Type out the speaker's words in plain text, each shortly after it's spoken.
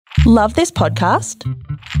Love this podcast?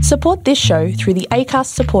 Support this show through the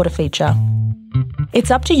Acast supporter feature.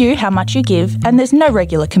 It's up to you how much you give, and there's no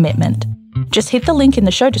regular commitment. Just hit the link in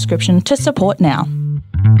the show description to support now.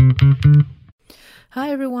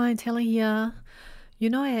 Hi everyone, Taylor here.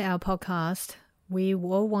 At our podcast, we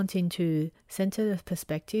were wanting to center the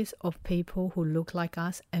perspectives of people who look like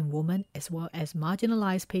us and women, as well as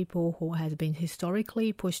marginalized people who has been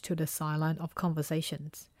historically pushed to the sideline of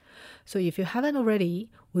conversations. So if you haven't already,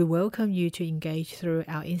 we welcome you to engage through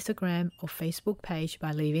our Instagram or Facebook page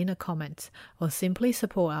by leaving a comment, or simply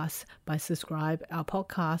support us by subscribe our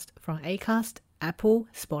podcast from Acast, Apple,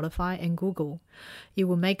 Spotify and Google. It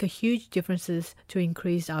will make a huge difference to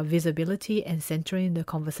increase our visibility and centering the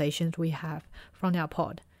conversations we have from our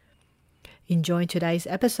pod. Enjoy today's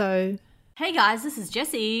episode. Hey guys, this is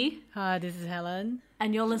Jessie. Hi, this is Helen.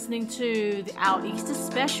 And you're listening to our Easter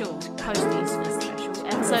special, post-Easter special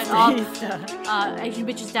episode of Asian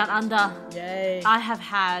Bitches Down Under. Yay. I have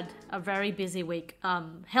had a very busy week.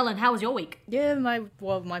 Helen, how was your week? Yeah, my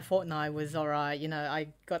fortnight was all right. I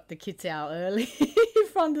got the kids out early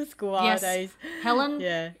from the school holidays. Helen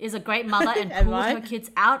is a great mother and pulls her kids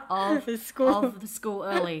out of the school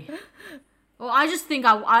early. Well, I just think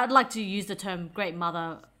I'd like to use the term great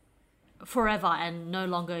mother forever and no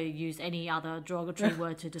longer use any other derogatory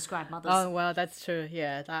word to describe mothers. Oh, well, that's true.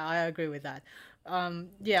 Yeah, I agree with that.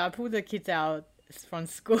 I pulled the kids out from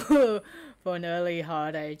school for an early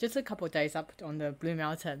holiday, just a couple of days up on the Blue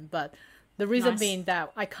Mountain. But the reason being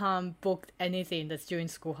that I can't book anything that's during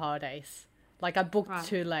school holidays. Like I booked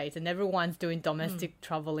too late, and everyone's doing domestic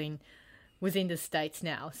traveling within the States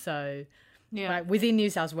now. So within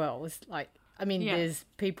New South Wales, there's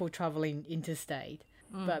people traveling interstate.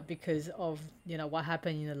 But because of, what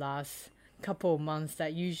happened in the last couple of months,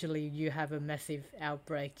 that usually you have a massive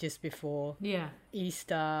outbreak just before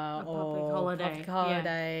Easter or public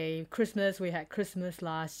holiday. Christmas, we had Christmas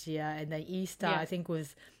last year, and then Easter, I think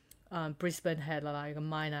was Brisbane had like a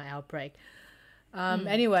minor outbreak.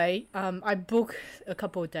 Anyway, I booked a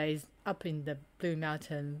couple of days up in the Blue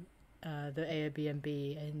Mountain, the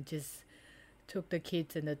Airbnb, and just took the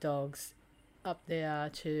kids and the dogs up there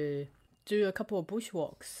to do a couple of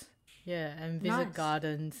bushwalks, and visit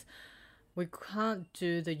gardens. We can't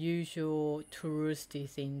do the usual touristy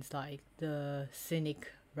things like the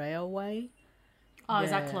scenic railway. Oh,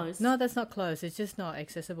 is that closed? No, that's not closed. It's just not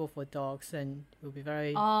accessible for dogs, and it will be very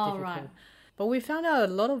difficult. Right. But we found out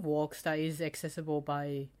a lot of walks that is accessible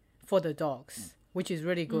for the dogs, which is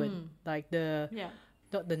really good. Like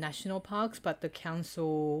not the national parks, but the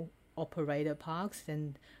council operated parks,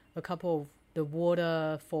 and a couple of the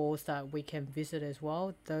waterfalls that we can visit as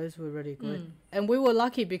well. Those were really good. And we were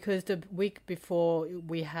lucky because the week before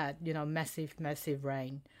we had, massive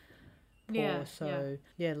rain. Last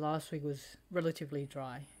week was relatively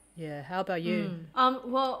dry. Yeah, how about you?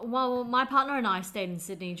 Well, my partner and I stayed in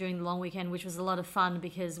Sydney during the long weekend, which was a lot of fun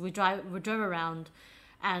because we drove around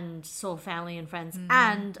and saw family and friends,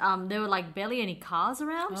 and there were like barely any cars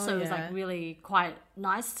around, so it was like really quite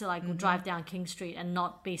nice to drive down King Street and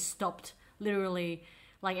not be stopped literally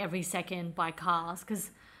like every second by cars, because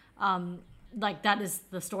that is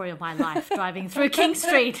the story of my life, driving through King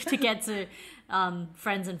Street to get to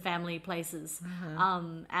friends and family places.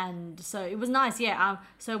 And so it was nice.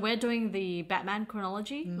 So we're doing the Batman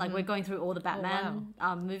chronology, like we're going through all the Batman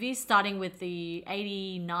movies, starting with the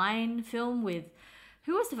 89 film with,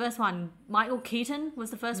 who was the first one? Michael Keaton was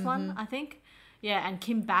the first one, I think. Yeah, and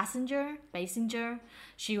Kim Basinger,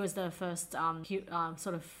 she was the first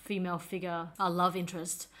sort of female figure, love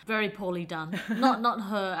interest. Very poorly done. Not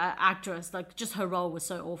her actress, like just her role was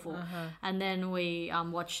so awful. And then we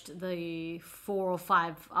watched the 4 or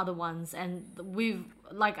 5 other ones, and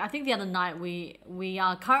I think the other night we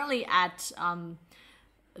are currently at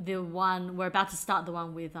the one, we're about to start the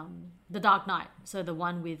one with The Dark Knight. So the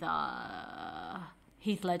one with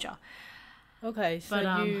Heath Ledger. Okay,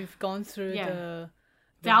 so you've gone through the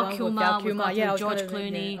Val Kilmer, George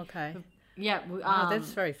Clooney. Okay. Yeah.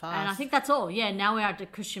 That's very fast. And I think that's all. Yeah, now we're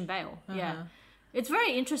at Christian Bale. Yeah. It's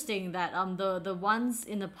very interesting that the ones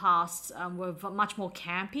in the past were much more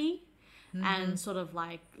campy and sort of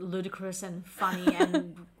like ludicrous and funny,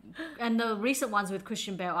 and the recent ones with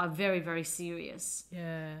Christian Bale are very, very serious.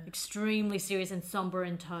 Yeah. Extremely serious and somber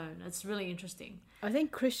in tone. It's really interesting. I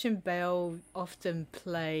think Christian Bale often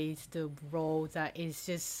plays the role that is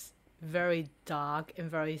just very dark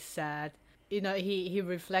and very sad. He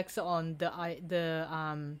reflects on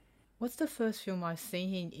the what's the first film I've seen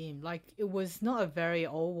him in? Like, it was not a very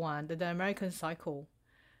old one, the American Cycle.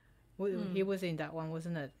 He was in that one,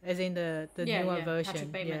 wasn't it? As in the newer version.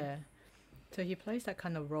 Patrick Bateman. Yeah. So he plays that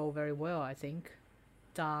kind of role very well, I think.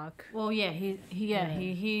 dark. Well, yeah,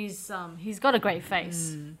 he's got a great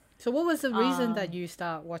face. So what was the reason that you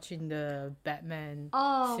start watching the Batman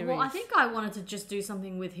series? Well, I think I wanted to just do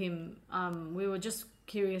something with him. We were just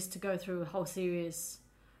curious to go through a whole series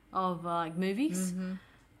of movies.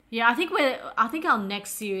 Yeah, I think our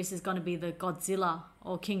next series is going to be the Godzilla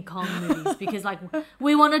or King Kong movies because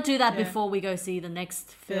we want to do that before we go see the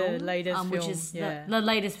next film, the latest which film, is the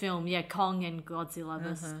latest film. Yeah, Kong and Godzilla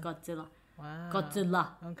versus Godzilla. Wow. Godzilla.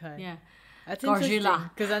 Okay. Yeah. That's Godzilla. interesting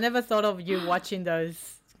because I never thought of you watching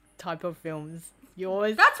those type of films. You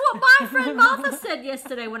always... That's what my friend Martha said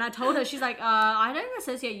yesterday when I told her. She's like, I don't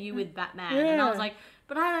associate you with Batman. And I was like,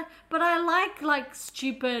 but I like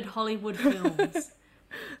stupid Hollywood films.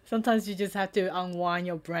 Sometimes you just have to unwind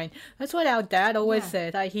your brain. That's what our dad always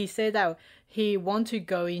said. He said that he want to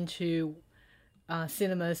go into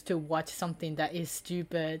cinemas to watch something that is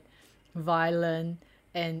stupid, violent,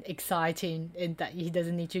 and exciting, and that he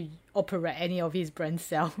doesn't need to operate any of his brain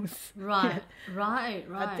cells. Right.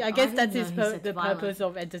 I guess that's the purpose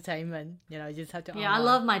of entertainment. You just have to. Yeah, I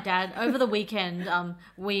love my dad. Over the weekend, Helen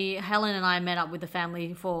and I met up with the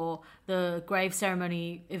family for the grave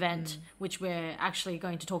ceremony event, which we're actually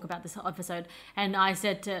going to talk about this episode. And I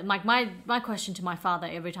said to my question to my father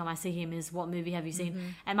every time I see him is, "What movie have you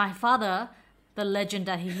seen?" And my father, the legend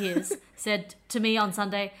that he is, said to me on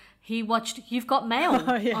Sunday, he watched You've Got Mail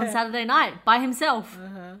on Saturday night by himself.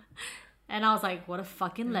 And I was like, what a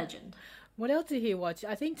fucking legend. What else did he watch?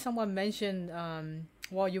 I think someone mentioned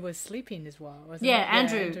While You Were Sleeping as well.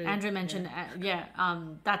 Andrew mentioned,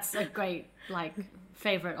 that's a great,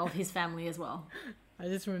 favorite of his family as well. I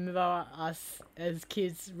just remember us as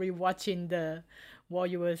kids rewatching the While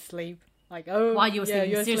You Were Asleep. While you were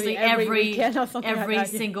sleeping, seriously, every weekend or something like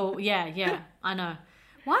single, I know.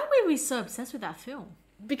 Why were we so obsessed with that film?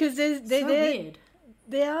 Because weird.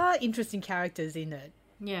 There are interesting characters in it.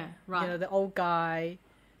 Yeah, right. The old guy.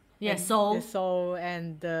 Yeah, Soul. The Soul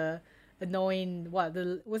and the annoying, was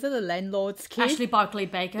it the landlord's kid? Ashley Barclay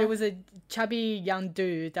Baker. There was a chubby young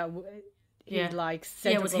dude that he likes.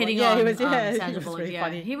 Was hitting on Sandra Bullock. Really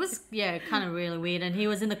funny. He was kind of really weird, and he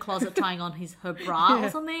was in the closet trying on her bra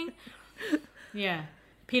or something. Yeah,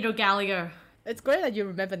 Peter Gallagher. It's great that you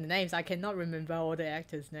remember the names. I cannot remember all the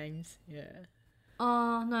actors' names. Yeah.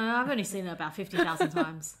 Oh, no, I've only seen it about 50,000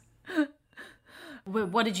 times.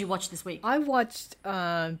 What did you watch this week? I watched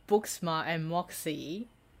Booksmart and Moxie.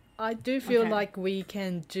 I do feel like we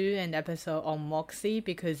can do an episode on Moxie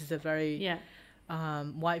because it's a very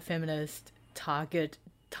white feminist target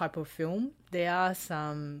type of film. There are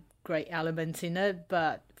some great elements in it,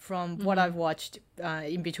 but from what I've watched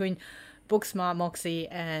in between Booksmart, Moxie,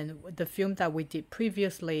 and the film that we did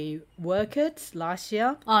previously, Work It, last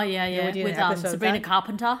year. Oh, yeah. With Sabrina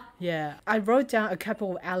Carpenter. Yeah. I wrote down a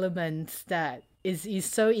couple of elements that is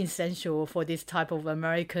so essential for this type of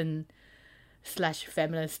American /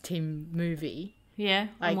 feminist teen movie. Yeah,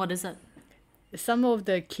 and what is it? Some of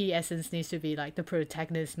the key essence needs to be the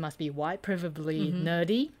protagonist must be white, preferably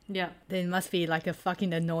nerdy. Yeah. Then must be a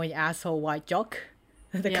fucking annoying asshole white jock.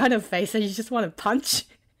 The kind of face that you just want to punch.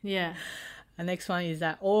 Yeah. The next one is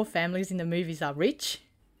that all families in the movies are rich.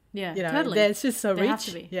 Yeah, totally. They're just so they rich. Have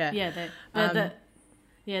to be. Yeah.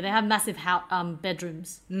 They have massive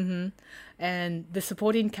bedrooms. Mm-hmm. And the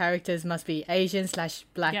supporting characters must be Asian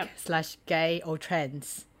 / black / gay or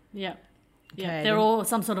trans. Yeah. Yeah. They're all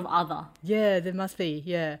some sort of other. Yeah, there must be.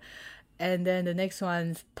 Yeah. And then the next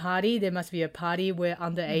one's party. There must be a party where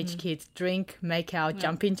underage kids drink, make out,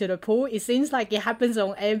 jump into the pool. It seems like it happens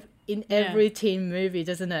in every teen movie,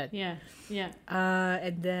 doesn't it? Yeah.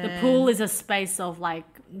 And then the pool is a space of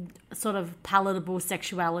sort of palatable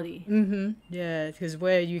sexuality. Mm-hmm. Yeah, because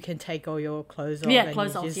where you can take all your clothes off. Yeah,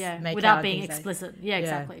 clothes off. Yeah, without being explicit. Yeah,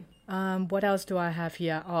 exactly. What else do I have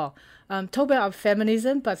here? Talk about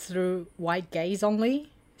feminism, but through white gaze only.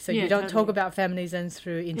 So you don't talk about feminism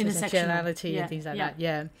through intersectionality and things like that.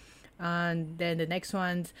 Yeah. And then the next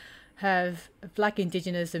ones have Black,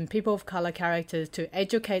 Indigenous, and people of color characters to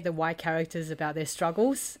educate the white characters about their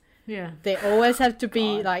struggles. Yeah. They always have to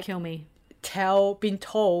be kill me. Been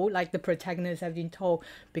told, the protagonists have been told,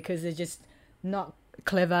 because they're just not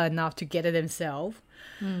clever enough to get it themselves.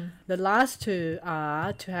 The last two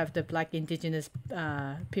are to have the Black, Indigenous,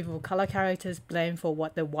 people of color characters blamed for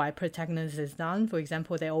what the white protagonist has done. For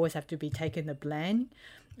example, they always have to be taken the blame,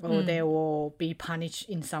 or they will be punished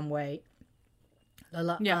in some way. The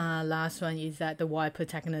last one is that the white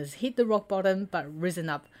protagonist hit the rock bottom but risen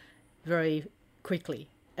up very quickly.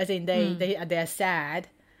 As in they're sad,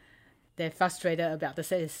 they're frustrated about the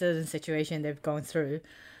certain situation they've gone through.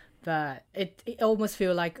 But it almost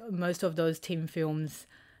feels like most of those teen films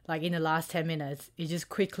like in the last 10 minutes, it just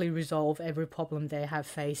quickly resolve every problem they have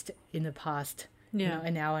faced in the past,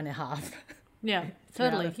 an hour and a half. Yeah,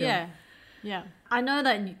 totally. Yeah. I know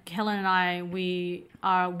that Helen and I,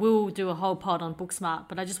 will do a whole pod on Booksmart,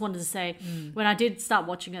 but I just wanted to say, when I did start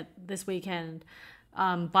watching it this weekend,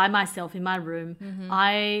 by myself in my room,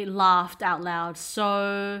 I laughed out loud.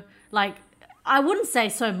 So, like, I wouldn't say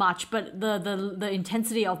so much, but the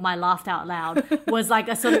intensity of my laughed out loud was like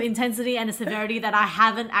a sort of intensity and a severity that I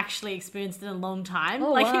haven't actually experienced in a long time.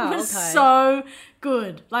 Oh, like wow, it was okay. so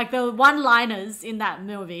good. Like the one-liners in that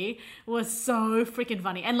movie was so freaking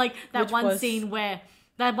funny. And like that scene when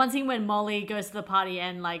Molly goes to the party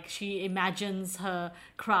and like she imagines her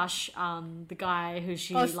crush, the guy who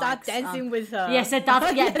she likes. Start dancing with her. Yes,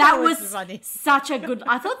 that was funny. such a good.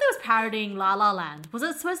 I thought that was parodying La La Land. Was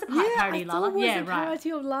it supposed to parody La La? It was a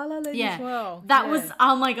parody of La La Land as well. That was,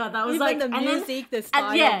 oh my god, that was even like the music, the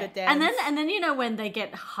style of the dance. And then when they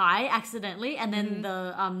get high accidentally, and then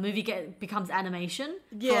the movie becomes animation.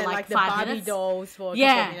 Yeah, for like the 5 Barbie minutes. dolls for a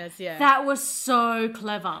couple of minutes. Yeah, that was so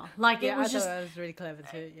clever. Like it was I just. thought that was really clever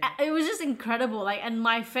too. Yeah. It was just incredible. Like, and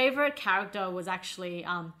my favorite character was actually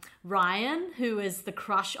Ryan, who is the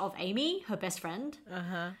crush of Amy, her best friend.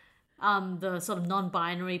 The sort of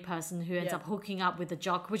non-binary person who ends up hooking up with the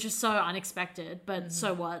jock, which is so unexpected. But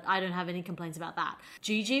so what? I don't have any complaints about that.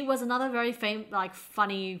 Gigi was another very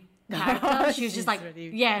funny character. She was just like,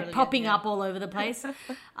 popping up all over the place.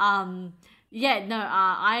 I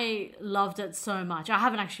loved it so much. I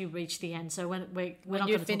haven't actually reached the end, so we're not going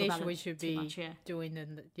to talk about it we should be much, doing a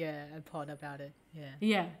pod about it.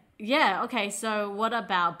 Okay, so what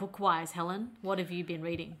about book-wise, Helen? What have you been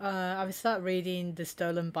reading? I've started reading The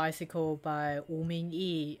Stolen Bicycle by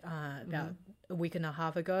Ming-Yi about a week and a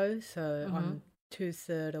half ago, so I'm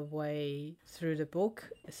 2/3 of way through the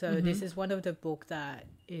book. So this is one of the books that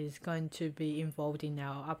is going to be involved in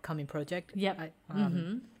our upcoming project. Yep.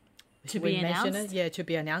 To be announced? To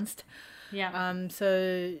be announced. Yeah.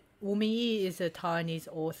 So Wu Mingyi is a Taiwanese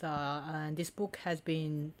author, and this book has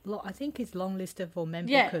been, I think it's longlisted for men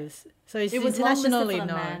bookers. So it was internationally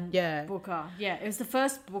known. Booker. Yeah, it was the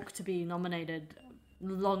first book to be nominated,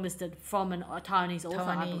 longlisted from a Taiwanese author,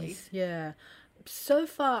 I believe. Yeah. So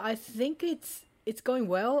far, I think it's going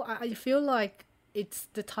well. I feel like it's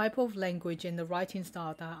the type of language and the writing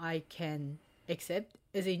style that I can accept.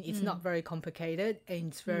 As in, it's not very complicated, and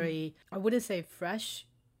it's very, I wouldn't say fresh,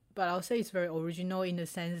 but I'll say it's very original in the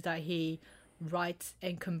sense that he writes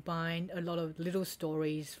and combines a lot of little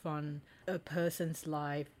stories from a person's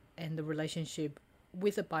life and the relationship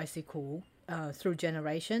with a bicycle through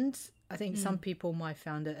generations. I think some people might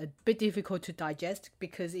find it a bit difficult to digest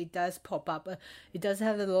because it does pop up. It does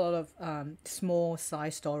have a lot of small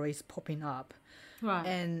side stories popping up. Right.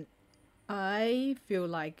 And I feel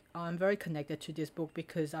like I'm very connected to this book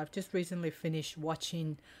because I've just recently finished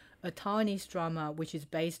watching a Taiwanese drama which is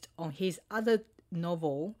based on his other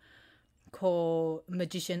novel called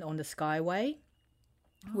Magician on the Skyway,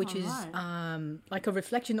 which is like a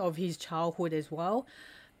reflection of his childhood as well.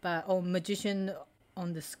 But Magician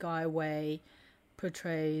on the Skyway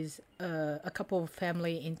portrays a couple of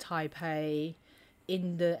family in Taipei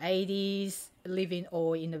in the 80s, living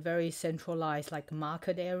all in a very centralized like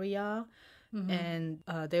market area. And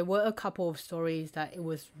there were a couple of stories that it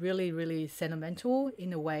was really, really sentimental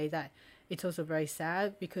in a way that it's also very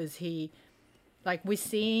sad because we're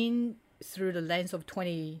seeing through the lens of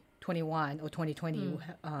 2021 or 2020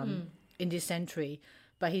 in this century,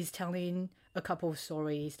 but he's telling a couple of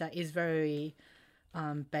stories that is very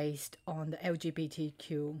based on the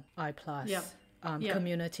LGBTQI plus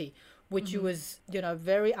community, which was,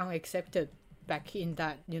 very unaccepted back in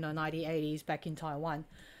that, 1980s back in Taiwan.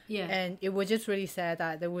 Yeah. And it was just really sad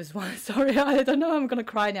that there was one story, I don't know, I'm going to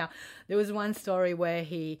cry now. There was one story where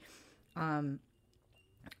he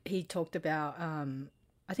talked about,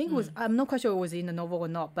 I think it was, I'm not quite sure it was in the novel or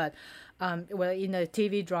not, but in a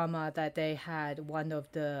TV drama that they had one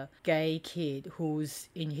of the gay kid who's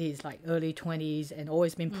in his like early 20s and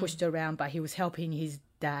always been pushed around, but he was helping his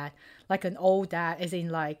dad, like an old dad, as in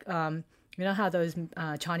like, you know how those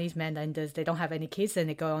Chinese mainlanders, they don't have any kids and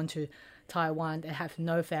they go on to Taiwan, they have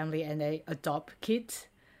no family and they adopt kids.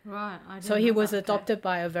 Right. So he was adopted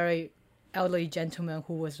by a very elderly gentleman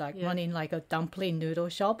who was like running like a dumpling noodle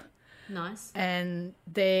shop. Nice. And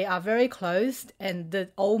they are very close, and the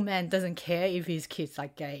old man doesn't care if his kid's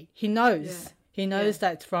like gay. He knows. Yeah. He knows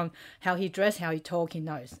that from how he dressed, how he talk, he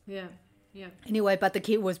knows. Yeah. Yeah. Anyway, but the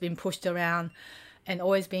kid was being pushed around and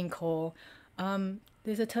always being called,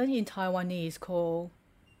 there's a term in Taiwanese called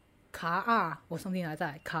ka or something like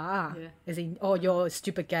that. Ka, as in, you're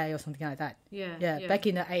stupid gay or something like that. Yeah. Yeah. Back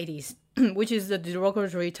in the 80s, which is the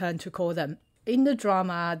derogatory term to call them. In the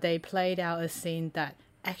drama, they played out a scene that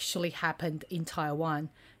actually happened in Taiwan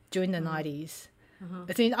during the 90s.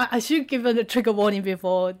 I think I should give it a trigger warning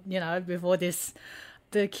before this.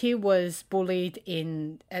 The kid was bullied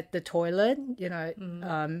at the toilet,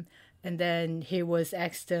 and then he was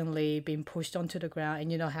accidentally being pushed onto the ground.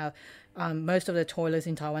 And you know how most of the toilets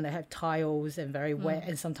in Taiwan, they have tiles and very wet,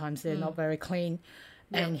 and sometimes they're not very clean.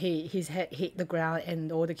 Yep. And his head hit the ground,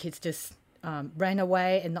 and all the kids just ran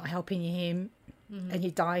away and not helping him, and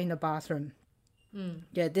he died in the bathroom.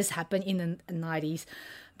 Yeah, this happened in the 90s,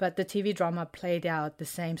 but the TV drama played out the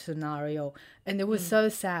same scenario, and it was so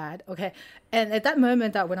sad. Okay, and at that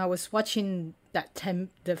moment, that when I was watching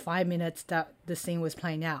the 5 minutes that the scene was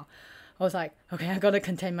playing out, I was like, okay, I gotta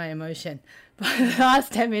contain my emotion. But the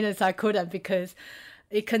last 10 minutes I couldn't, because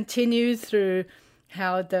it continues through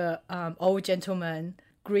how the old gentleman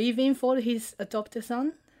grieving for his adopted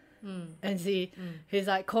son. And he's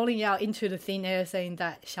like calling out into the thin air, saying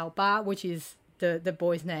that Xiaoba, which is the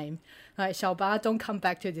boy's name, like, Xiaoba, don't come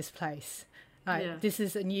back to this place. This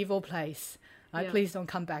is an evil place. Please don't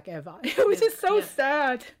come back ever. It was just so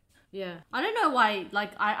sad. Yeah, I don't know why.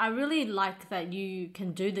 Like, I really like that you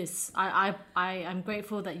can do this. I am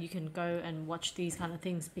grateful that you can go and watch these kind of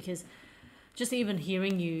things, because just even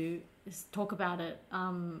hearing you talk about it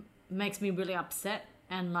makes me really upset.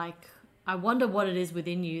 And like, I wonder what it is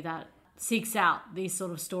within you that seeks out these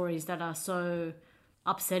sort of stories that are so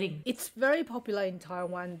upsetting. It's very popular in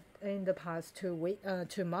Taiwan in the past 2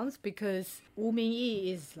 months, because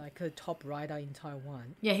Ming-Yi is like a top writer in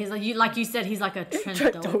Taiwan. Yeah, he's like you said, he's like a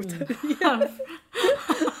Trent Dalton.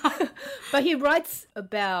 But he writes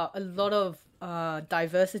about a lot of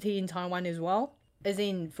diversity in Taiwan as well. As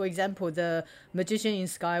in, for example, The Magician in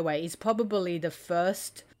Skyway is probably the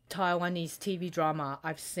first Taiwanese TV drama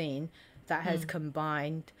I've seen that has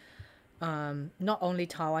combined not only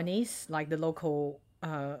Taiwanese, like the local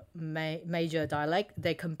major dialect,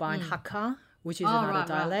 they combine Hakka, which is another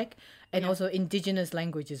dialect, and also indigenous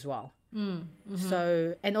language as well.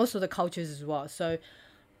 So, and also the cultures as well. So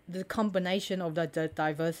the combination of the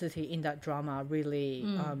diversity in that drama really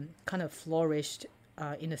kind of flourished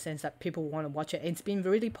in the sense that people want to watch it. And it's been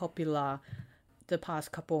really popular the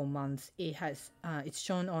past couple of months. It's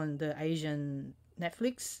shown on the Asian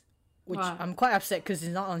Netflix, which I'm quite upset because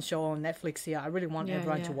it's not on show on Netflix here. I really want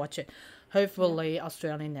everyone to watch it. Hopefully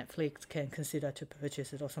Australian Netflix can consider to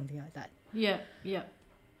purchase it or something like that. Yeah.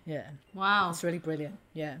 Wow. It's really brilliant.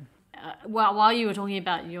 Yeah. While you were talking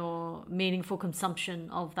about your meaningful consumption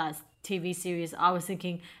of that TV series, I was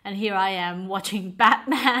thinking, and here I am watching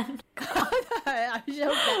Batman. I'm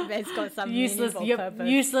sure Batman's got some meaningful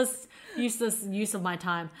purpose. Useless use of my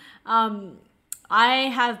time. I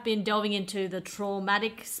have been delving into the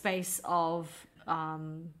traumatic space of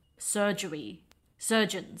surgeons.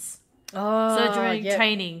 Surgery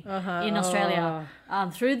training in Australia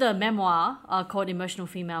through the memoir called Emotional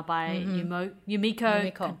Female by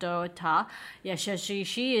Yumiko Kadota. Yeah,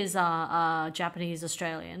 she is a Japanese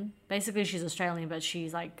Australian. Basically, she's Australian, but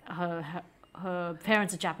she's like her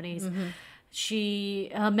parents are Japanese.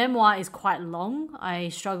 Her memoir is quite long. I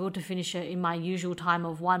struggled to finish it in my usual time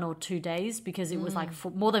of 1 or 2 days because it was like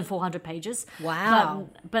more than 400 pages. Wow.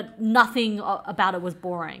 But nothing about it was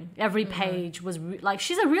boring. Every page was like,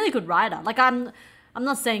 she's a really good writer. Like, I'm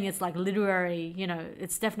not saying it's like literary,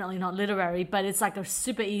 it's definitely not literary, but it's like a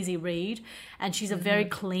super easy read. And she's a very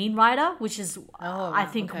clean writer, which is, I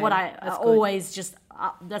think, what I always just,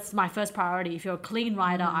 that's my first priority. If you're a clean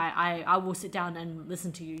writer, I will sit down and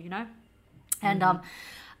listen to you, And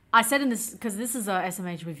I said in this, because this is a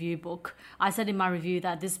SMH review book, I said in my review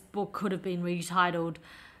that this book could have been retitled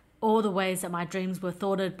All the Ways That My Dreams Were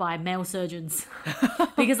Thwarted by Male Surgeons.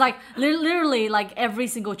 Because like literally like every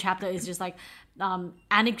single chapter is just like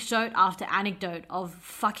anecdote after anecdote of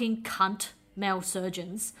fucking cunt male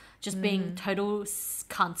surgeons just being total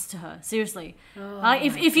cunts to her. Seriously.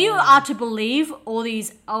 If you are to believe all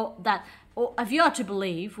these, if you are to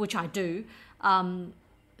believe, which I do,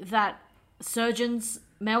 that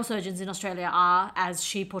male surgeons in Australia are as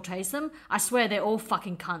she portrays them, I swear they're all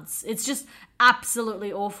fucking cunts. It's just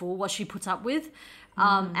absolutely awful what she puts up with.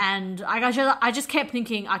 And I just kept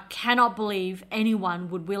thinking, I cannot believe anyone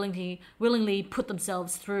would willingly put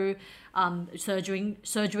themselves through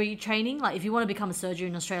surgery training. Like, if you want to become a surgeon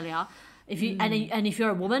in Australia, if you and if you're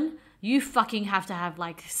a woman, you fucking have to have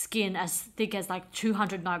like skin as thick as like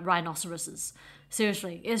 200 rhinoceroses.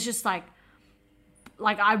 Seriously, it's just like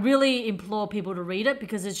I really implore people to read it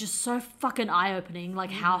because it's just so fucking eye-opening, like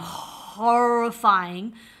how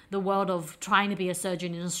horrifying the world of trying to be a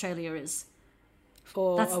surgeon in Australia is.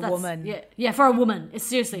 For That's a woman. Yeah, for a woman. It's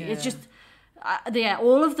seriously, Yeah. it's just,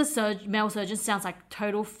 all of the male surgeons sounds like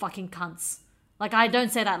total fucking cunts. Like, I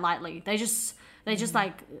don't say that lightly. They just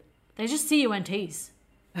CUNTs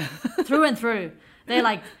through and through.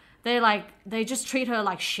 They just treat her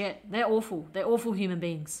like shit. They're awful. They're awful human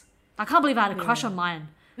beings. I can't believe I had a crush on mine.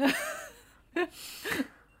 It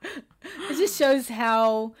just shows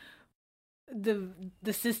how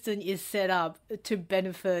the system is set up to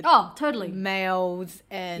benefit Totally males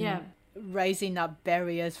and raising up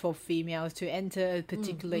barriers for females to enter a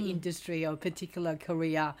particular industry or particular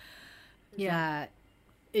career. That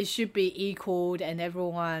it should be equaled, and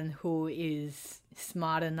everyone who is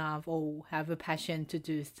smart enough or have a passion to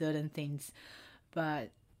do certain things.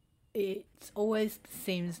 But it always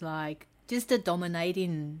seems like just the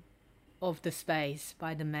dominating of the space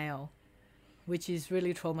by the male, which is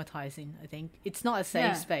really traumatizing. I think it's not a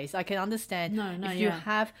safe space. I can understand if you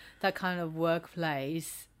have that kind of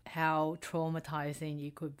workplace, how traumatizing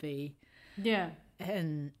it could be. Yeah.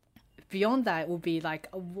 And beyond that will be like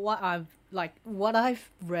what I've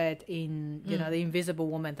read in the Invisible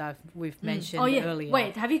Woman that we've mentioned earlier.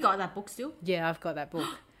 Wait, have you got that book still? Yeah, I've got that book.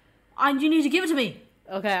 And you need to give it to me.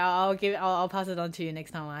 Okay, I'll pass it on to you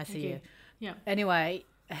next time I see you. Yeah. Anyway,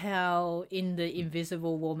 how in the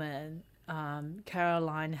Invisible Woman,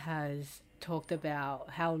 Caroline has talked about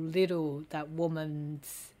how little that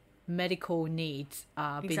woman's medical needs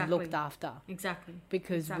are being looked after. Exactly.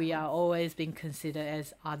 Because we are always being considered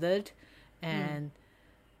as othered, and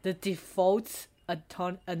the default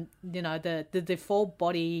the default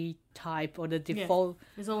body type or the default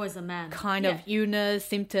is always a man kind of illness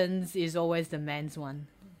symptoms is always the man's one.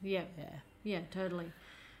 Yeah, totally.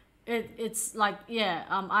 It's like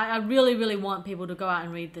I really, really want people to go out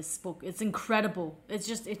and read this book. It's incredible. It's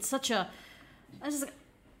just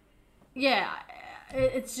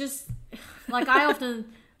like I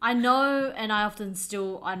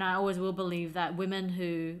always will believe that women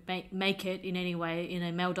who make it in any way in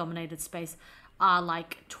a male dominated space are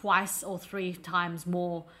like twice or three times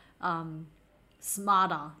more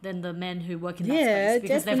smarter than the men who work in that space,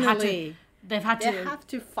 because definitely. They've had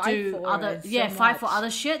to fight do for other it fight for other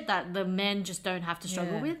shit that the men just don't have to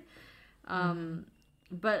struggle with.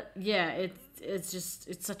 But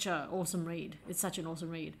it's such an awesome read. It's such an awesome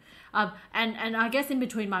read. And I guess in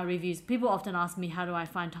between my reviews, people often ask me how do I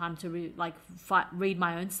find time to read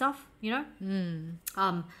my own stuff, but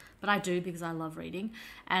I do, because I love reading.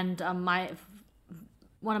 And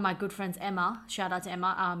one of my good friends, Emma, shout out to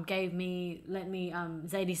Emma, let me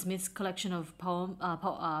Zadie Smith's collection of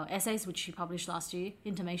essays, which she published last year,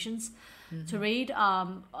 Intimations, to read 2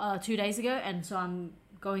 days ago. And so I'm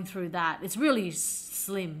going through that. It's really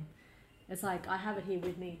slim. It's like, I have it here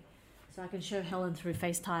with me, so I can show Helen through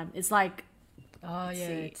FaceTime. It's like,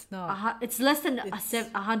 it's not. It's less than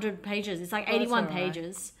 100 pages. It's like 81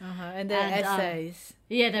 pages. And they're essays.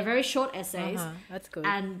 They're very short essays. That's good.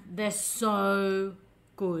 And they're so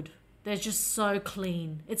good. They're just so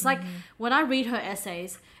clean. It's like when I read her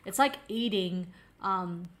essays, it's like eating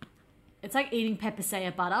pepper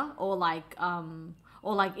sayer butter, or like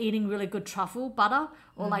eating really good truffle butter,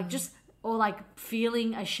 or like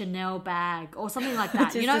feeling a Chanel bag or something like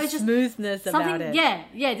that. It's just smoothness about it.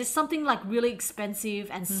 Yeah, just something like really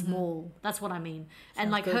expensive and small. That's what I mean.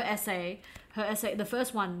 And like good. her essay, the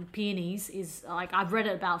first one, Peonies, is like, I've read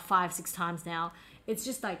it about 5-6 times now. It's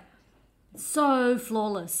just like so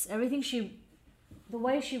flawless. The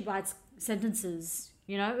way she writes sentences,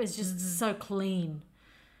 is just so clean.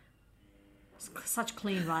 Such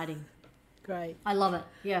clean writing. Great. I love it.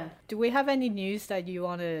 Yeah. Do we have any news that you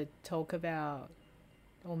want to talk about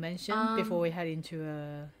or mention before we head into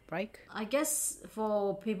a break? I guess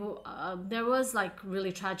for people, there was like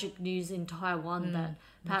really tragic news in Taiwan that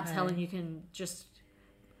perhaps Helen, you can just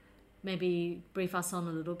maybe brief us on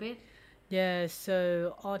a little bit. Yeah,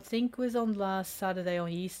 so I think it was on last Saturday, on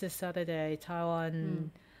Easter Saturday,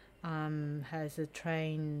 Taiwan has a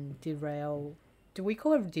train derail. Do we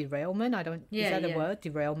call it derailment? Is that a word?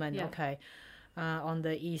 Derailment, okay. On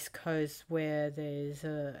the East Coast, where there's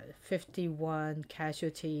 51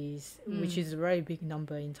 casualties, which is a very big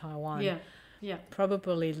number in Taiwan. Yeah.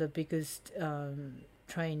 Probably the biggest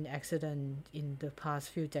train accident in the past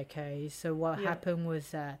few decades. So what happened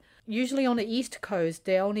was that usually on the East Coast,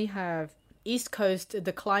 they only have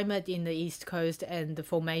the climate in the East Coast and the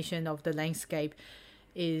formation of the landscape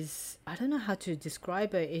is, I don't know how to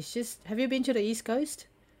describe it. It's just, have you been to the East Coast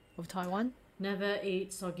of Taiwan? Never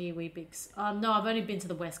eat soggy Weet-Bix. No, I've only been to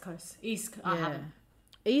the West Coast. East, I haven't.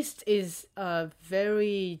 East is a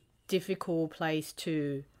very difficult place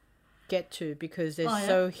to get to because it's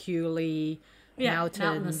so hilly,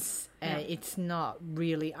 mountains. It's not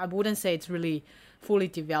really, I wouldn't say it's really fully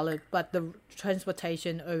developed, but the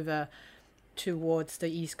transportation over towards the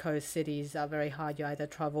East Coast cities are very hard. You either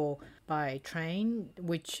travel by train,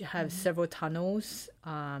 which have several tunnels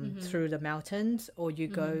through the mountains, or you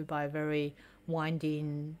go by very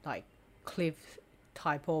winding, like cliff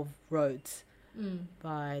type of roads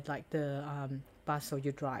by like the bus, or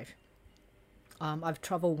you drive. I've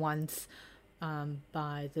traveled once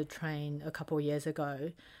by the train a couple of years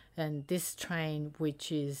ago, and this train,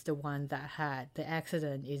 which is the one that had the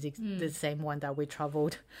accident, is the same one that we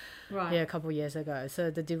traveled a couple of years ago.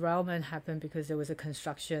 So the derailment happened because there was a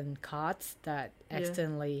construction cart that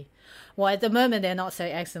accidentally, well, at the moment they're not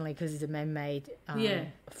saying accidentally because it's a man-made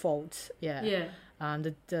fault.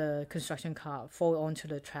 The construction cart fall onto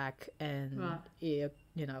the track, and it,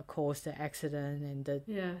 caused the accident, and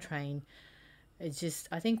the train. It just,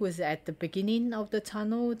 I think, was at the beginning of the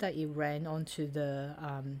tunnel that it ran onto the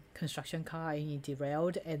construction car and it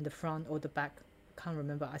derailed, and the front or the back, can't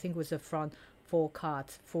remember. I think it was the front 4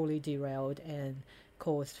 cars fully derailed and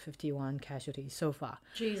caused 51 casualties so far.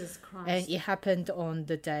 Jesus Christ. And it happened on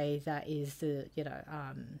the day that is the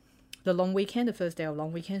long weekend, the first day of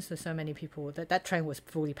long weekend. So many people, that train was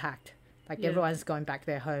fully packed. Like everyone's going back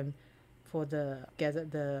their home for the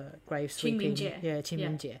grave sweeping.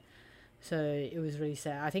 Qing. So it was really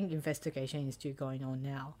sad. I think investigation is still going on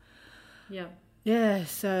now. Yeah. Yeah,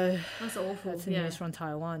 so that's awful. That's the news from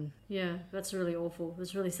Taiwan. Yeah, that's really awful.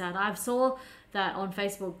 That's really sad. I saw that on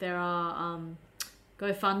Facebook there are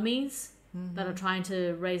GoFundMes that are trying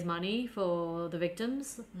to raise money for the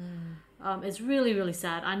victims. It's really, really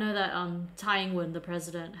sad. I know that Tsai Ing-wen, the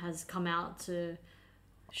president, has come out to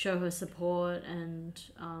show her support and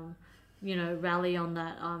rally on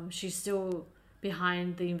that. She's still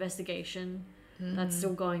behind the investigation that's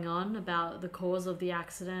still going on about the cause of the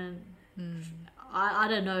accident. I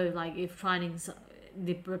don't know, like, if finding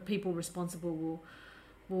the people responsible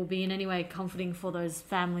will be in any way comforting for those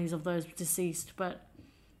families of those deceased. But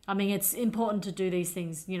I mean, it's important to do these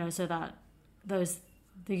things, so that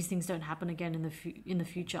these things don't happen again in the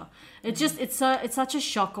future. It's just it's such a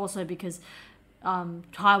shock also because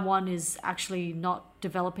Taiwan is actually not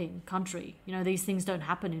developing country. These things don't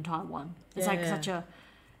happen in Taiwan.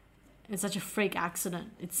 It's such a freak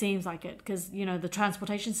accident. It seems like it because the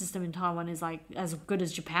transportation system in Taiwan is like as good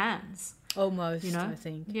as Japan's. Almost, I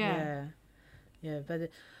think. Yeah. But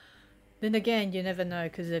then again, you never know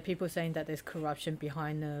because there are people saying that there's corruption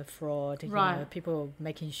behind the fraud. People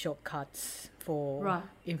making shortcuts for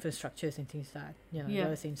infrastructures and things like that.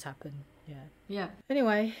 Those things happen. Yeah.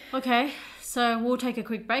 Anyway. Okay, so we'll take a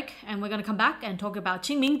quick break and we're going to come back and talk about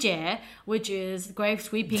Qing, which is Grave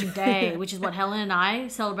Sweeping Day, which is what Helen and I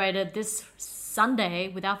celebrated this Sunday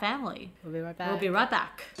with our family. We'll be right back. We'll be right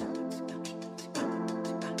back.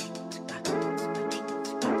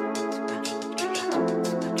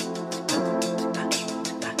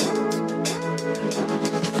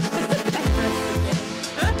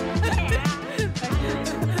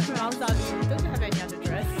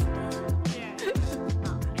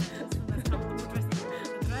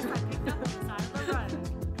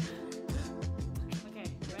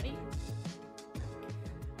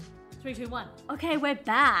 Okay, we're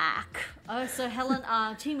back. So Helen,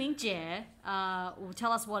 Qing will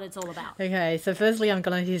tell us what it's all about. Okay, so firstly I'm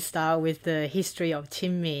going to start with the history of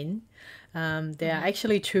Qingming. There are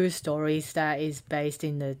actually two stories that is based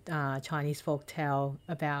in the Chinese folktale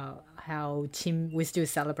about how we still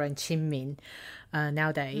celebrate Qingming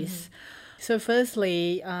nowadays. So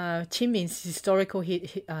firstly, Qingming's historical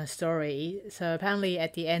story. So apparently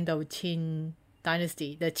at the end of Qing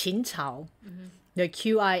dynasty, the Qin Cao, the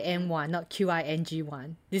Qing one, not Qing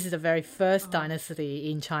one. This is the very first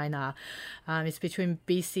dynasty in China. It's between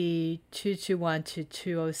BC 221 to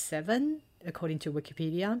 207, according to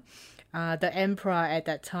Wikipedia. The emperor at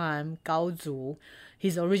that time, Gaozu,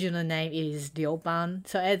 his original name is Liu Ban.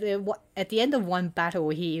 So at the end of one battle,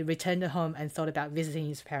 he returned home and thought about visiting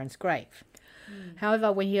his parents' grave.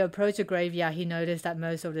 However, when he approached the graveyard, he noticed that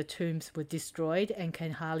most of the tombs were destroyed and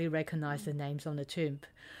can hardly recognize the names on the tomb.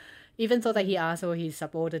 Even though that he asked all his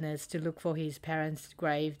subordinates to look for his parents'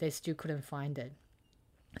 grave, they still couldn't find it.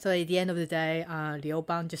 So at the end of the day, Liu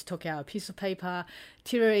Ban just took out a piece of paper,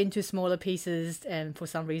 tear it into smaller pieces, and for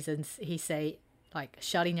some reasons he said, like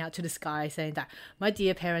shouting out to the sky, saying that, "My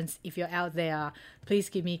dear parents, if you're out there, please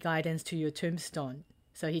give me guidance to your tombstone."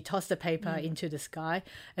 So he tossed the paper into the sky.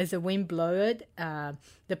 As the wind blew it,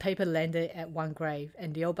 the paper landed at one grave,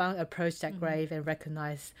 and Liu Ban approached that grave and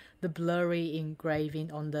recognized the blurry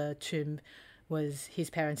engraving on the tomb, was his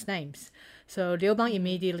parents' names. So Liu Bang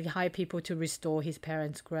immediately hired people to restore his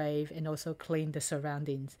parents' grave and also clean the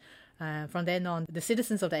surroundings. From then on, the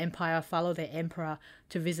citizens of the empire followed the emperor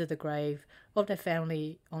to visit the grave of their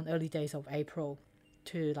family on early days of April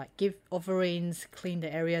to like give offerings, clean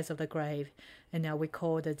the areas of the grave, and now we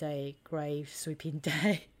call the day Grave Sweeping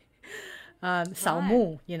Day. 扫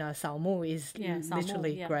墓,扫墓is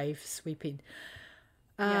literally grave sweeping.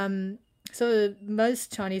 So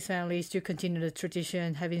most Chinese families do continue the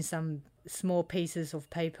tradition, having some small pieces of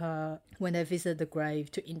paper when they visit the grave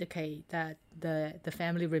to indicate that the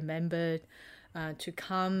family remembered to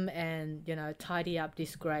come and tidy up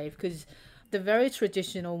this grave. Because the very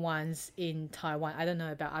traditional ones in Taiwan, I don't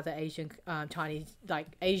know about other Asian Chinese, like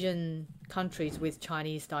Asian countries with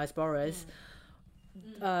Chinese diasporas,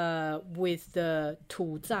 with the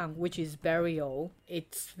土葬, which is burial,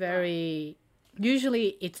 it's very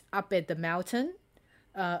usually it's up at the mountain,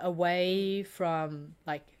 away from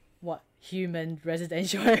like what human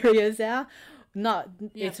residential areas are.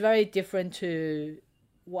 It's very different to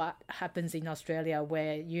what happens in Australia,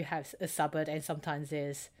 where you have a suburb and sometimes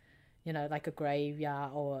there's like a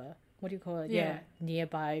graveyard or what do you call it?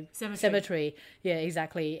 Nearby cemetery. Yeah,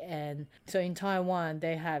 exactly. And so in Taiwan,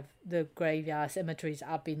 they have the graveyard cemeteries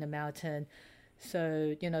up in the mountain.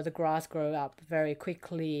 So, the grass grow up very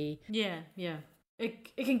quickly. Yeah.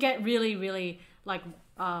 It can get really, really like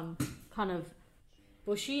kind of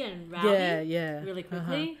bushy and rowdy really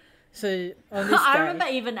quickly. So on this I day, remember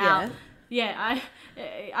even I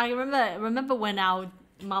remember when our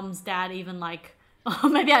mum's dad even like, oh,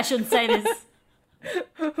 maybe I shouldn't say this.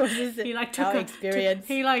 He like took our experience.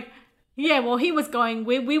 He like, well, he was going.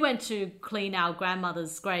 We went to clean our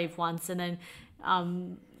grandmother's grave once, and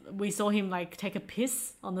then we saw him like take a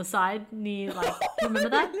piss on the side near like. Remember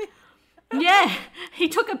that? Yeah, he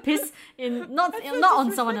took a piss in not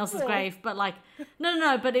on someone else's grave, but like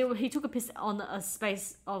no. But he took a piss on a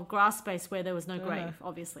space of grass space where there was no grave,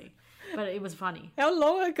 obviously. But it was funny. How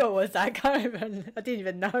long ago was that? I didn't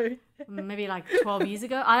even know. Maybe like 12 years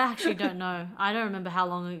ago. I actually don't know. I don't remember how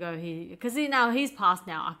long ago because he's passed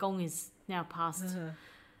now. Ah Gong is now passed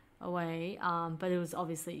away. But it was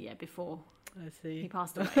obviously before. I see. He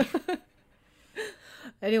passed away.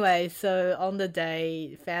 Anyway, so on the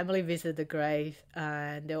day, family visit the grave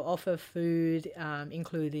and they'll offer food,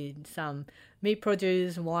 including some meat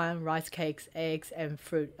produce, wine, rice cakes, eggs, and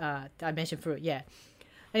fruit. I mentioned fruit, yeah.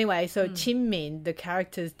 Anyway, so Qingming, the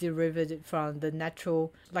characters derived from the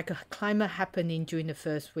natural, like a climate happening during the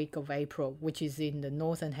first week of April, which is in the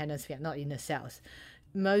northern hemisphere, not in the south.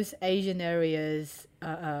 Most Asian areas,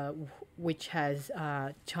 which has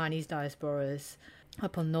Chinese diasporas,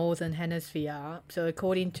 upon northern hemisphere. So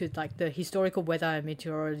according to like the historical weather and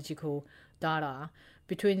meteorological data,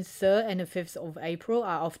 between 3rd and the 5th of April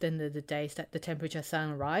are often the days that the temperature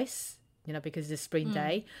sunrise, because it's spring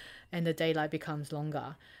day and the daylight becomes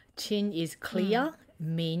longer. Qing is clear,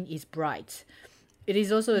 Ming is bright. It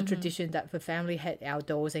is also a tradition that the family head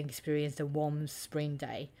outdoors and experience the warm spring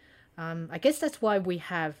day. I guess that's why we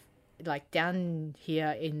have, like down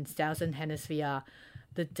here in southern hemisphere,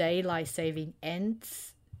 the daylight saving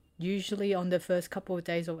ends usually on the first couple of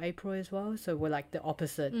days of April as well. So we're like the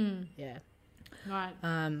opposite. Yeah. Right.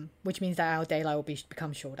 Which means that our daylight will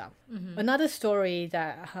become shorter. Another story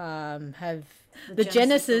that have the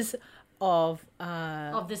genesis of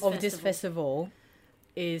this festival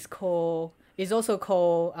is also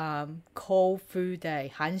called Cold Food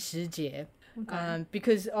Day, 寒食节.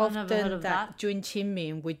 Because often that during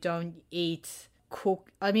Qingming we don't eat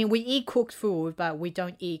we eat cooked food, but we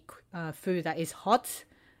don't eat food that is hot.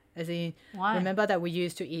 As in, remember that we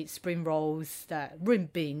used to eat spring rolls, that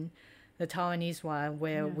runbing, the Taiwanese one,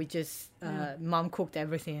 where we just mom cooked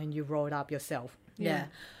everything and you rolled up yourself.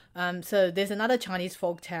 So there's another Chinese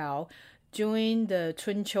folktale. During the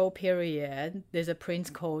Chunqiu period, there's a prince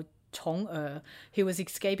called Chong. He was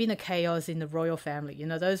escaping the chaos in the royal family.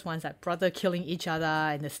 Those ones that brother killing each other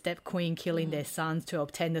and the step queen killing their sons to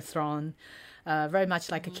obtain the throne. Very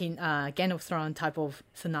much like a Game of Thrones type of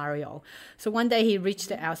scenario. So one day he reached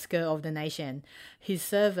the outskirts of the nation. His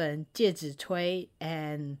servant, Jie Zhi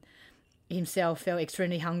and himself felt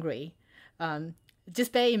extremely hungry.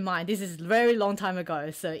 Just bear in mind, this is a very long time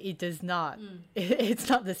ago, so it does not, it's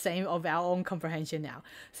not the same of our own comprehension now.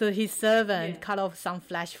 So his servant cut off some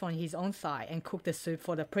flesh from his own thigh and cooked the soup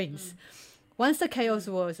for the prince. Once the chaos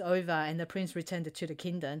was over and the prince returned to the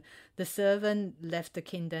kingdom, the servant left the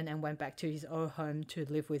kingdom and went back to his own home to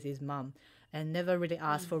live with his mum and never really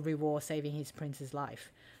asked for reward saving his prince's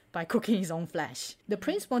life by cooking his own flesh. The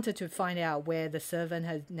prince wanted to find out where the servant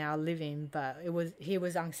had now living, but he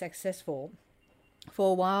was unsuccessful.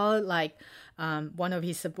 For a while, one of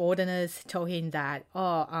his subordinates told him that,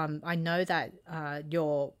 I know that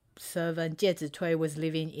your servant Jie Zitui was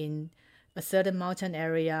living in a certain mountain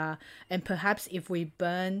area, and perhaps if we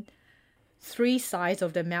burn 3 sides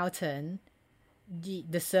of the mountain,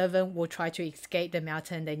 the servant will try to escape the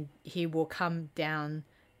mountain, then he will come down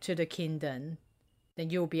to the kingdom, then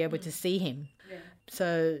you'll be able to see him. Yeah.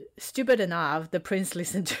 So stupid enough, the prince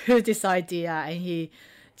listened to this idea, and he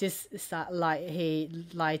just he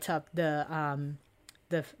light up the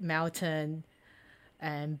mountain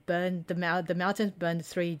and burned the mountain burned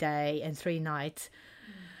 3 days and 3 nights.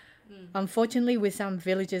 Unfortunately, with some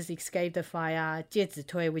villagers escaped the fire, Jie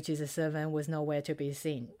Zitui, which is a servant, was nowhere to be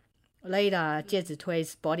seen. Later, Jie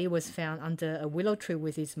Zitui's body was found under a willow tree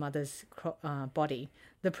with his mother's body.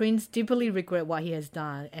 The prince deeply regretted what he has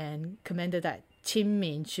done and commanded that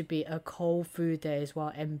Qing should be a cold food day as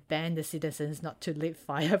well, and ban the citizens not to lit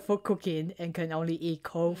fire for cooking and can only eat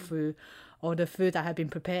cold food or the food that had been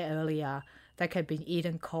prepared earlier that had been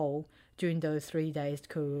eaten cold during those 3 days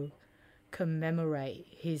to commemorate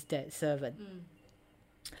his dead servant.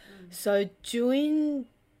 So during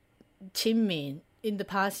Qingming, in the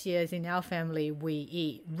past years in our family, we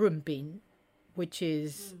eat runbing, which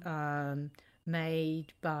is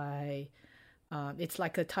made by, it's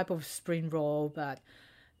like a type of spring roll, but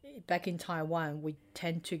back in Taiwan, we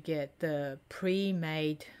tend to get the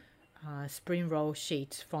pre-made spring roll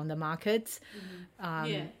sheets from the markets.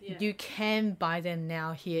 You can buy them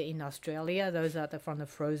now here in Australia. Those are from the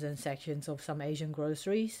frozen sections of some Asian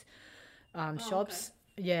groceries shops.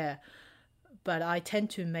 Okay. Yeah. But I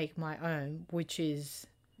tend to make my own, which is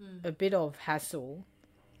a bit of hassle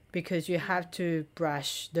because you have to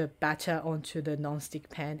brush the batter onto the non-stick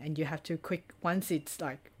pan, and you have to once it's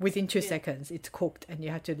like within 2 seconds, it's cooked, and you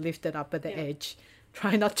have to lift it up at the edge.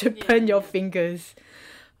 Try not to burn your fingers.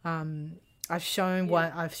 I've shared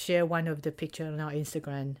one of the picture on our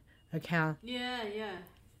Instagram account.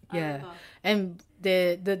 Yeah. And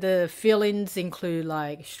the fillings include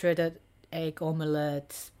like shredded egg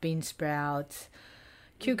omelette, bean sprouts,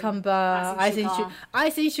 cucumber,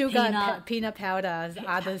 icing sugar, and peanut powders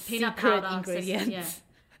are the secret ingredients.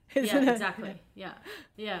 Exactly.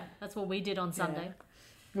 Yeah. That's what we did on Sunday.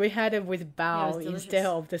 We had it with bao instead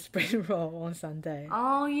of the spring roll on Sunday.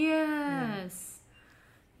 Oh yes.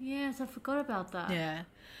 Yes, I forgot about that. Yeah.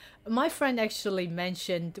 My friend actually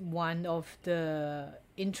mentioned one of the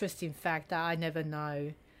interesting fact that I never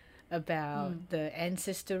know about the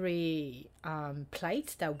ancestry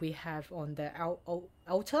plates that we have on the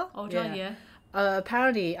altar.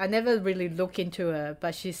 Apparently, I never really looked into it,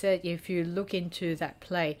 but she said if you look into that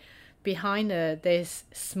plate, behind it, there's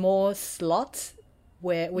small slots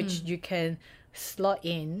which you can slot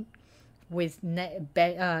in with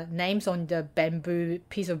names on the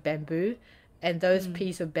piece of bamboo, and those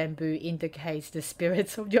piece of bamboo indicates the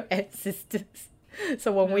spirits of your ancestors.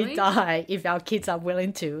 So when we die, if our kids are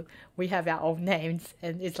willing to, we have our own names,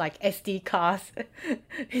 and it's like SD cards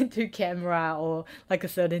into camera or like a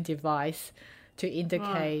certain device to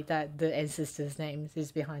indicate that the ancestors' names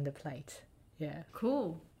is behind the plate. Yeah.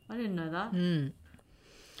 Cool. I didn't know that.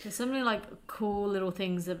 There's so many like cool little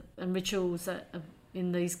things and rituals that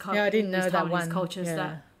in these I didn't know that one. Cultures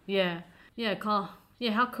how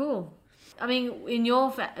cool. I mean, in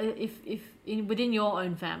your within your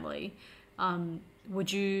own family,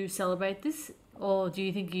 would you celebrate this, or do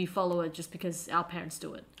you think you follow it just because our parents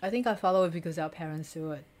do it? I think I follow it because our parents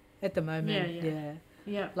do it at the moment.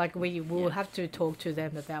 Yeah. Like we will have to talk to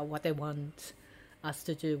them about what they want us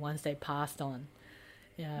to do once they passed on.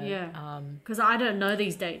 Because I don't know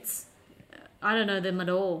these dates. I don't know them at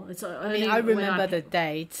all. It's only I remember the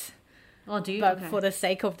dates. Oh, do you? But for the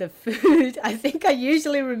sake of the food, I think I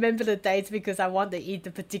usually remember the dates because I want to eat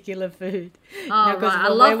the particular food. Oh, because I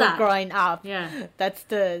love that. When we're growing up, that's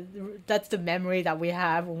the memory that we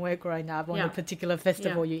have when we're growing up. On a particular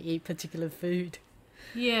festival, you eat particular food.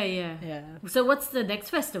 Yeah. So what's the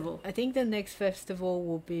next festival? I think the next festival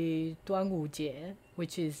will be 端午节,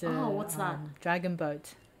 which is what's that? Dragon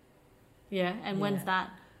boat. Yeah, and when's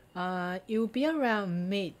that? It will be around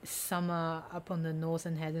mid-summer up on the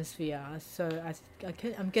northern hemisphere. So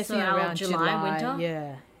I'm guessing around July. Winter?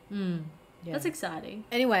 Yeah. Yeah. That's exciting.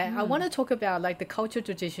 Anyway, I want to talk about like the cultural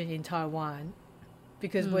tradition in Taiwan,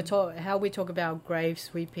 because how we talk about grave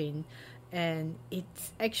sweeping, and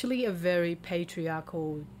it's actually a very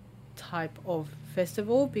patriarchal type of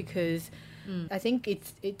festival because I think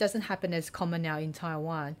it doesn't happen as common now in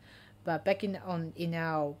Taiwan, but back in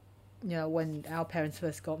our when our parents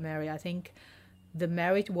first got married, I think the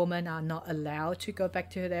married women are not allowed to go back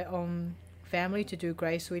to their own family to do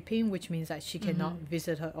grave sweeping, which means that she cannot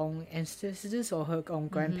visit her own ancestors or her own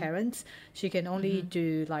grandparents. She can only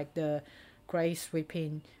do like the grave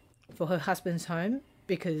sweeping for her husband's home,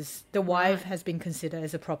 because the wife has been considered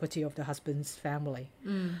as a property of the husband's family.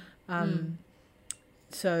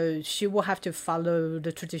 So she will have to follow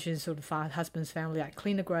the traditions of the husband's family, like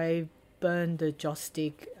clean the grave, burn the joss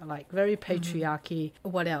stick, like very patriarchy.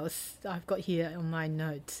 What else I've got here on my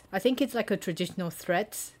notes? I think it's like a traditional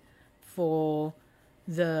threat for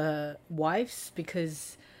the wives,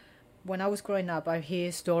 because when I was growing up, I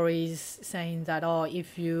hear stories saying that, oh,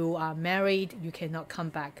 if you are married, you cannot come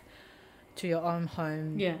back to your own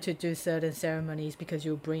home to do certain ceremonies because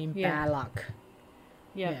you'll bring bad luck.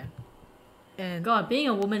 And God, being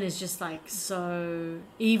a woman is just like so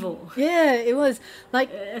evil. Yeah, it was like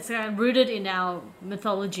it's rooted in our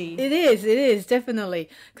mythology. It is definitely,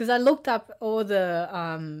 because I looked up all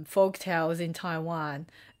the folk tales in Taiwan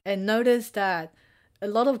and noticed that a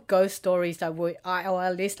lot of ghost stories that or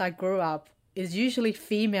at least I grew up, is usually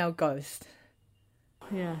female ghosts.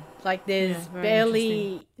 Yeah. Like there's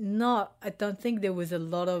barely I don't think there was a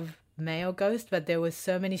lot of male ghosts, but there was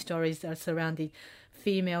so many stories that surrounded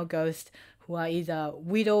female ghosts who are either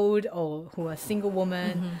widowed or who are single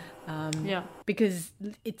women. Because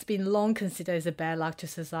it's been long considered as a bad luck to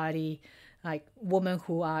society. Like women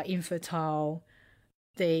who are infertile,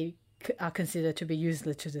 they are considered to be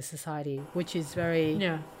useless to the society, which is very...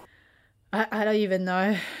 I don't even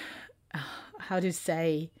know how to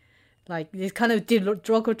say, like this kind of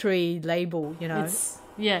derogatory label, you know.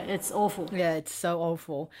 It's awful. Yeah, it's so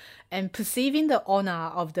awful. And perceiving the honor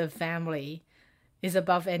of the family is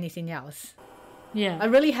above anything else. Yeah. I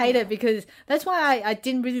really hate it, because that's why I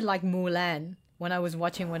didn't really like Mulan when I was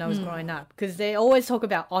growing up, because they always talk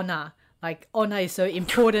about honor. Like honor is so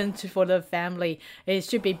important for the family. It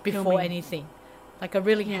should be before anything. Like I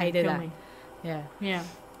really hated that. Yeah.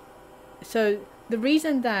 So the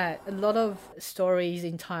reason that a lot of stories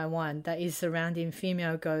in Taiwan that is surrounding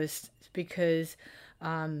female ghosts is because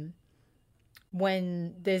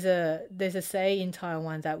when there's a say in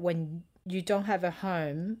Taiwan that when you don't have a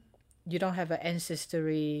home, you don't have an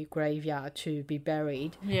ancestry graveyard to be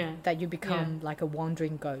buried, that you become like a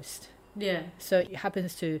wandering ghost. Yeah. So it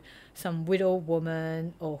happens to some widow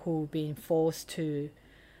woman or who been forced to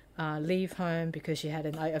leave home because she had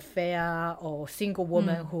an affair, or single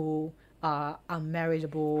woman who are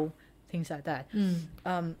unmarriageable, things like that.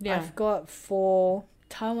 I've got 4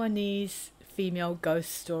 Taiwanese female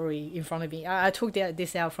ghost story in front of me. I took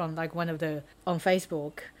this out from like one of the on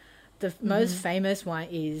Facebook. The most famous one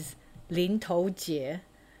is Lin Tou Jie.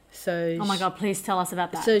 So oh my God, please tell us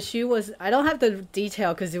about that. So she was, I don't have the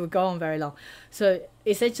detail because it would go on very long. So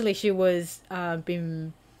essentially she was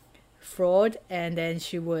being fraud, and then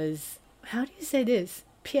she was, how do you say this?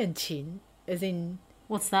 骗情, as in...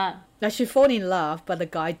 What's that? Like she fall in love, but the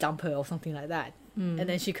guy dumped her or something like that. And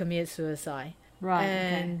then she committed suicide. Right,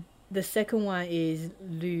 and the second one is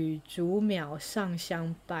吕祖淼上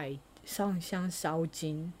香烧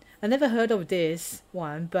金. I never heard of this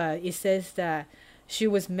one, but it says that she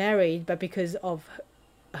was married, but because of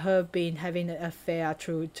her having an affair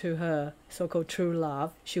to her so-called true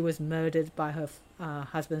love, she was murdered by her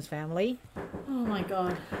husband's family. Oh my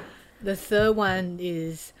God. The third one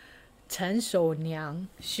is Chen Shounyang.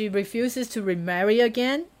 She refuses to remarry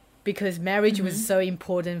again because marriage was so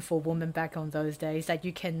important for women back on those days that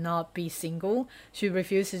you cannot be single. She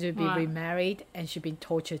refuses to be remarried, and she's been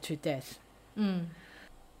tortured to death.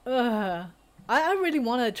 I really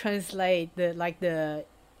want to translate the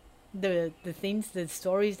things, the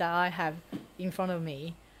stories that I have in front of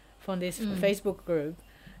me from this Facebook group.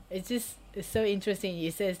 It's so interesting.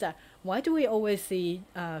 It says that why do we always see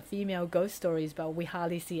female ghost stories, but we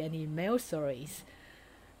hardly see any male stories?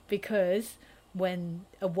 Because when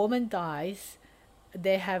a woman dies,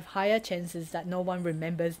 they have higher chances that no one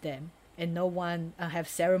remembers them and no one have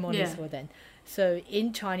ceremonies for them. So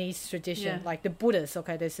in Chinese tradition, like the Buddhists,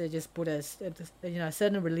 okay, they say just Buddhists, you know,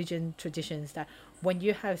 certain religion traditions that when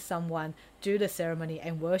you have someone do the ceremony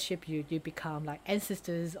and worship you, you become like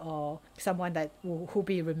ancestors or someone that will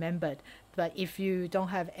be remembered. But if you don't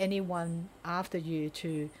have anyone after you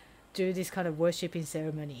to do this kind of worshiping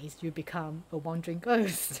ceremonies, you become a wandering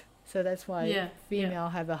ghost. So that's why female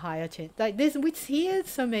have a higher chance. Like this, we hear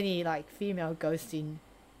so many like female ghosts in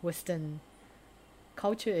Western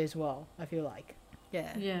culture as well, I feel like.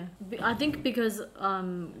 Yeah. I think because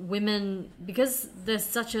women, because there's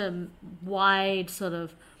such a wide sort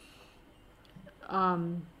of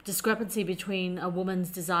discrepancy between a woman's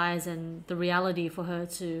desires and the reality for her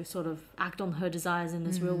to sort of act on her desires in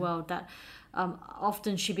this real world, that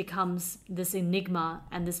often she becomes this enigma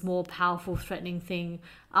and this more powerful, threatening thing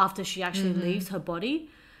after she actually leaves her body.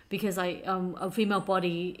 Because a female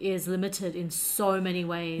body is limited in so many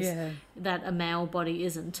ways that a male body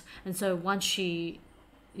isn't. And so once she,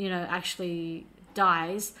 actually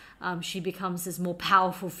dies, she becomes this more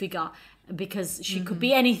powerful figure because she could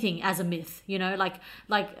be anything as a myth, like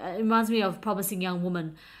it reminds me of Promising Young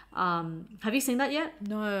Woman. Have you seen that yet?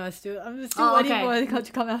 No, I'm still waiting for it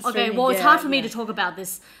to come out streaming. Okay, well, it's hard for me to talk about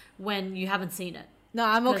this when you haven't seen it. No,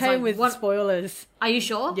 I'm okay with spoilers. Are you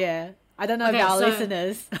sure? Yeah. I don't know about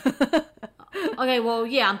listeners. Okay, well,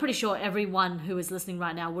 yeah, I'm pretty sure everyone who is listening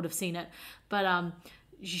right now would have seen it. But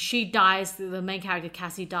she dies, the main character,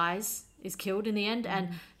 Cassie, is killed in the end, and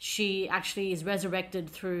she actually is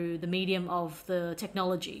resurrected through the medium of the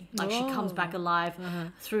technology. Like, she comes back alive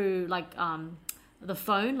through, like, the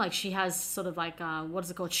phone. Like, she has sort of like, what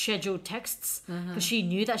is it called, scheduled texts. Because she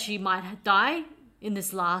knew that she might die in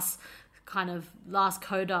this last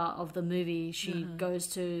coda of the movie. She goes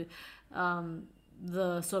to... the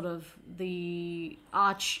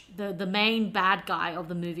main bad guy of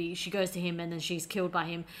the movie. She goes to him and then she's killed by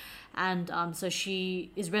him, and so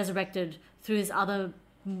she is resurrected through this other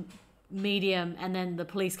medium, and then the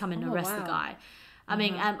police come and arrest the guy. I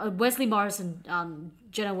mean, Wesley Morris and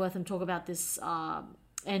Jenna Wortham talk about this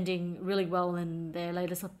ending really well in their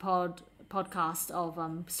latest podcast of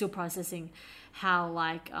Still Processing, how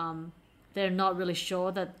like they're not really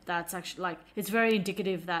sure that that's actually, like, it's very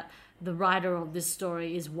indicative that the writer of this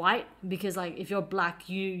story is white, because like if you're black,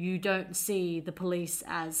 you don't see the police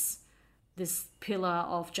as this pillar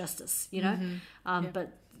of justice,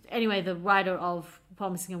 but anyway, the writer of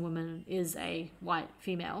Promising a Woman is a white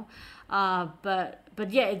female, but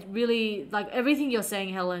yeah, it really, like, everything you're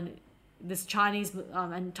saying, Helen, this Chinese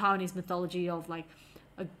and Taiwanese mythology of like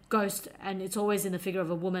a ghost, and it's always in the figure of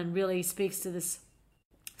a woman, really speaks to this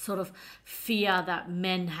sort of fear that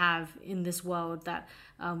men have in this world, that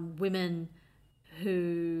women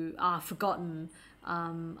who are forgotten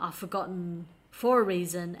for a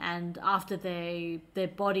reason, and after their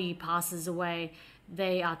body passes away,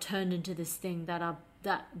 they are turned into this thing that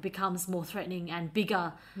becomes more threatening and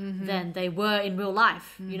bigger than they were in real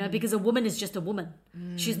life, because a woman is just a woman.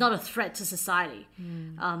 She's not a threat to society.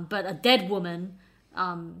 But a dead woman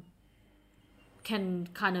can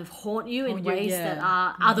kind of haunt you in ways that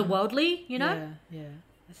are otherworldly, Yeah.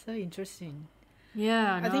 That's so interesting.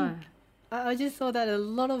 Yeah, I think I just saw that a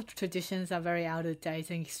lot of traditions are very out of date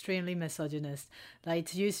and extremely misogynist. Like,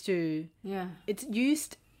 it's used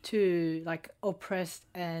to like oppress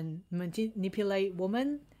and manipulate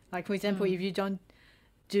women. Like, for example, if you don't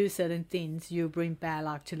do certain things, you bring bad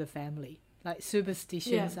luck to the family. Like,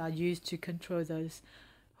 superstitions are used to control those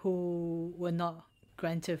who were not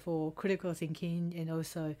granted for critical thinking, and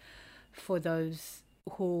also for those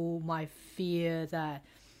who might fear that,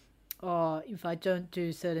 if I don't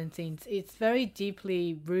do certain things. It's very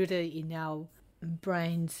deeply rooted in our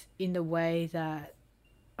brains, in the way that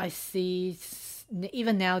I see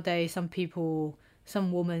even nowadays some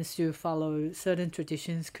women still follow certain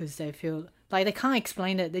traditions because they feel like they can't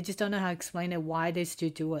explain it. They just don't know how to explain it, why they still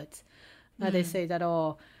do it. Like, they say that,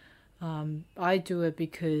 I do it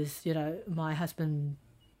because, my husband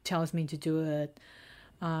tells me to do it.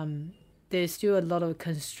 There's still a lot of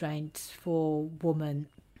constraints for women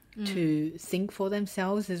to think for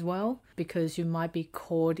themselves as well, because you might be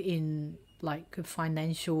caught in like a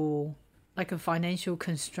financial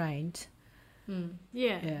constraint.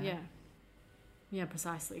 Yeah,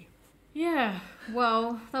 precisely. Yeah,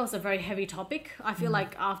 well, that was a very heavy topic. I feel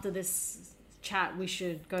like after this chat we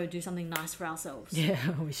should go do something nice for ourselves. Yeah,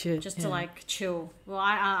 we should. Just to like chill. Well,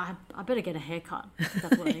 I better get a haircut.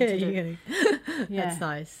 That's what I need to do. That's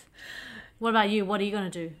nice. What about you? What are you going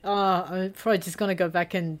to do? I'm probably just going to go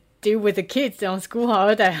back and deal with the kids on school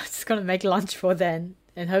holiday. I'm just going to make lunch for them.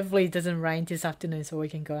 And hopefully it doesn't rain this afternoon so we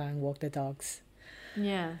can go out and walk the dogs.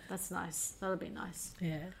 Yeah, that's nice. That'll be nice.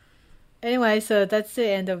 Yeah. Anyway, so that's the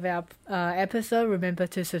end of our episode. Remember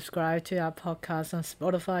to subscribe to our podcast on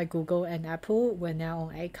Spotify, Google, and Apple. We're now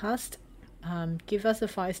on Acast. Give us a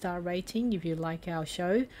 5-star rating if you like our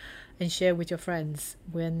show, and share with your friends.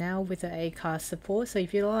 We're now with the Acast support, so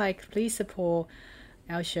if you like, please support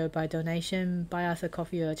our show by donation. Buy us a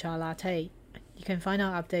coffee or a chai latte. You can find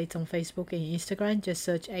our updates on Facebook and Instagram. Just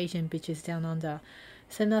search Asian Bitches Down Under.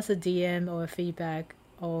 Send us a DM or a feedback,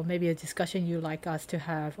 or maybe a discussion you'd like us to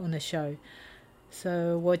have on the show.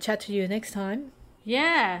 So we'll chat to you next time.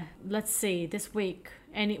 Yeah, let's see. This week,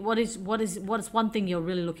 what is one thing you're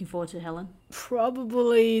really looking forward to, Helen?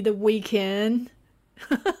 Probably the weekend.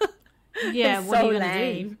 Yeah, what are you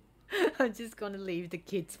gonna do? I'm just gonna leave the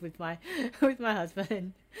kids with my husband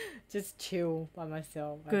and just chill by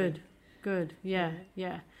myself. Good. Yeah.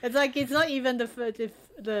 It's like it's not even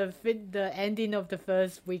the ending of the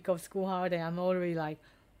first week of school holiday. I'm already like,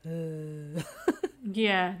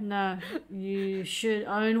 Yeah, no. You should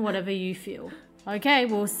own whatever you feel. Okay,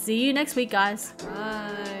 we'll see you next week, guys.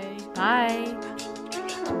 bye.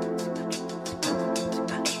 Bye.